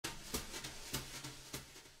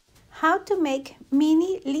How to make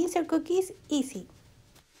mini Linzer cookies easy.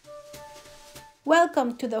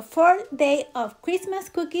 Welcome to the 4th day of Christmas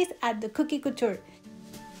cookies at the Cookie Couture.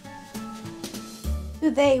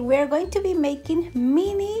 Today we are going to be making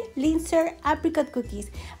mini Linzer apricot cookies.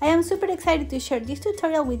 I am super excited to share this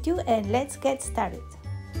tutorial with you, and let's get started.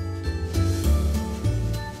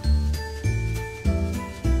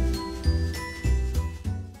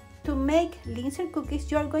 To make Linzer cookies,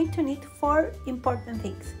 you are going to need 4 important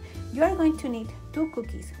things. You are going to need 2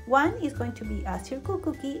 cookies. One is going to be a circle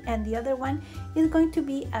cookie and the other one is going to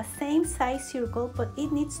be a same size circle, but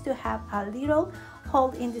it needs to have a little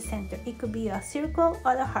hole in the center. It could be a circle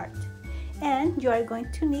or a heart. And you are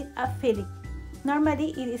going to need a filling.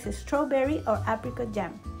 Normally it is a strawberry or apricot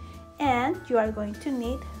jam. And you are going to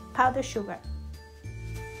need powdered sugar.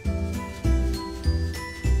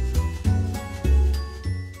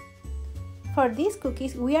 For these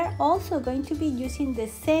cookies, we are also going to be using the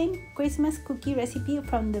same Christmas cookie recipe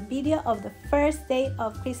from the video of the first day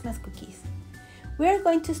of Christmas cookies. We are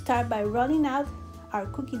going to start by rolling out our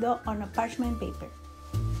cookie dough on a parchment paper.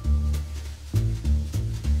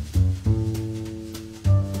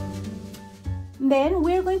 Then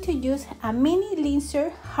we are going to use a mini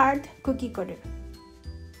Linzer hard cookie cutter.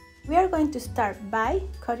 We are going to start by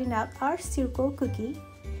cutting out our circle cookie,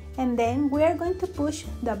 and then we are going to push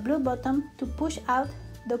the blue button to push out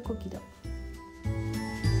the cookie dough.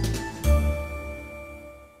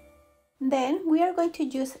 Then we are going to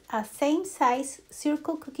use a same size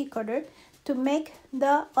circle cookie cutter to make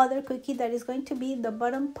the other cookie that is going to be the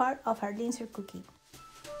bottom part of our Linzer cookie.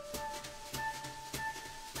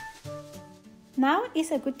 Now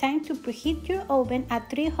is a good time to preheat your oven at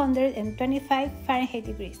 325 Fahrenheit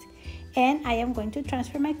degrees, and I am going to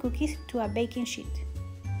transfer my cookies to a baking sheet.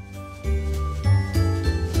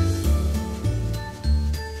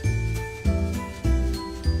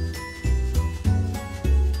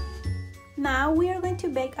 Now we are going to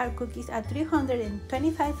bake our cookies at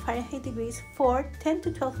 325 Fahrenheit degrees for 10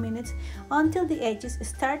 to 12 minutes until the edges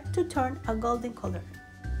start to turn a golden color.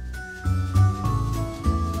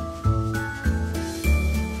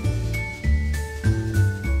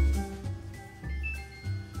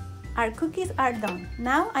 Our cookies are done.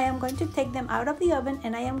 Now I am going to take them out of the oven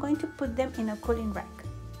and I am going to put them in a cooling rack.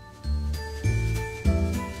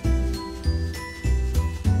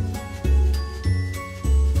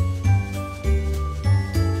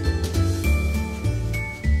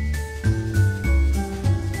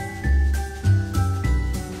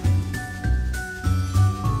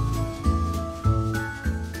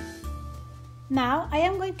 Now I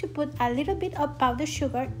am going to put a little bit of powdered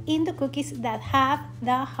sugar in the cookies that have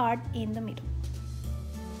the heart in the middle.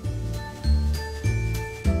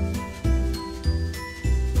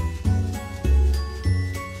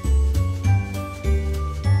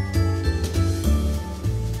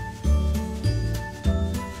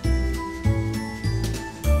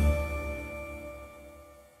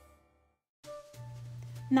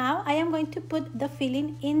 Now I am going to put the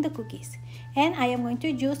filling in the cookies, and I am going to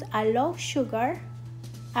use a low sugar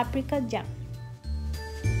apricot jam.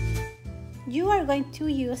 You are going to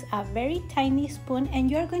use a very tiny spoon and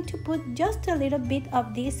you are going to put just a little bit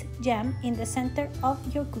of this jam in the center of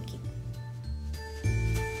your cookie.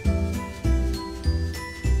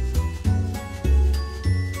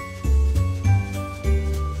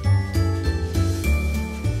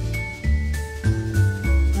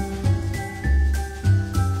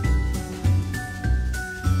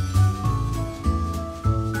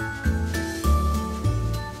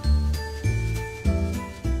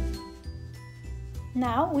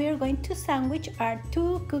 Now we are going to sandwich our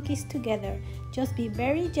 2 cookies together. Just be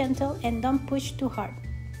very gentle and don't push too hard.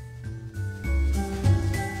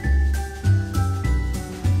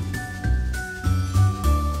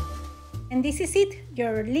 And this is it.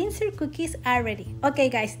 Your Linzer cookies are ready. Okay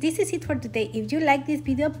guys, this is it for today. If you like this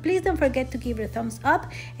video, please don't forget to give it a thumbs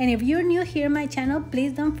up. And if you're new here on my channel,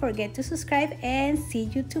 please don't forget to subscribe, and see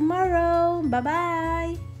you tomorrow. Bye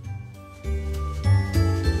bye.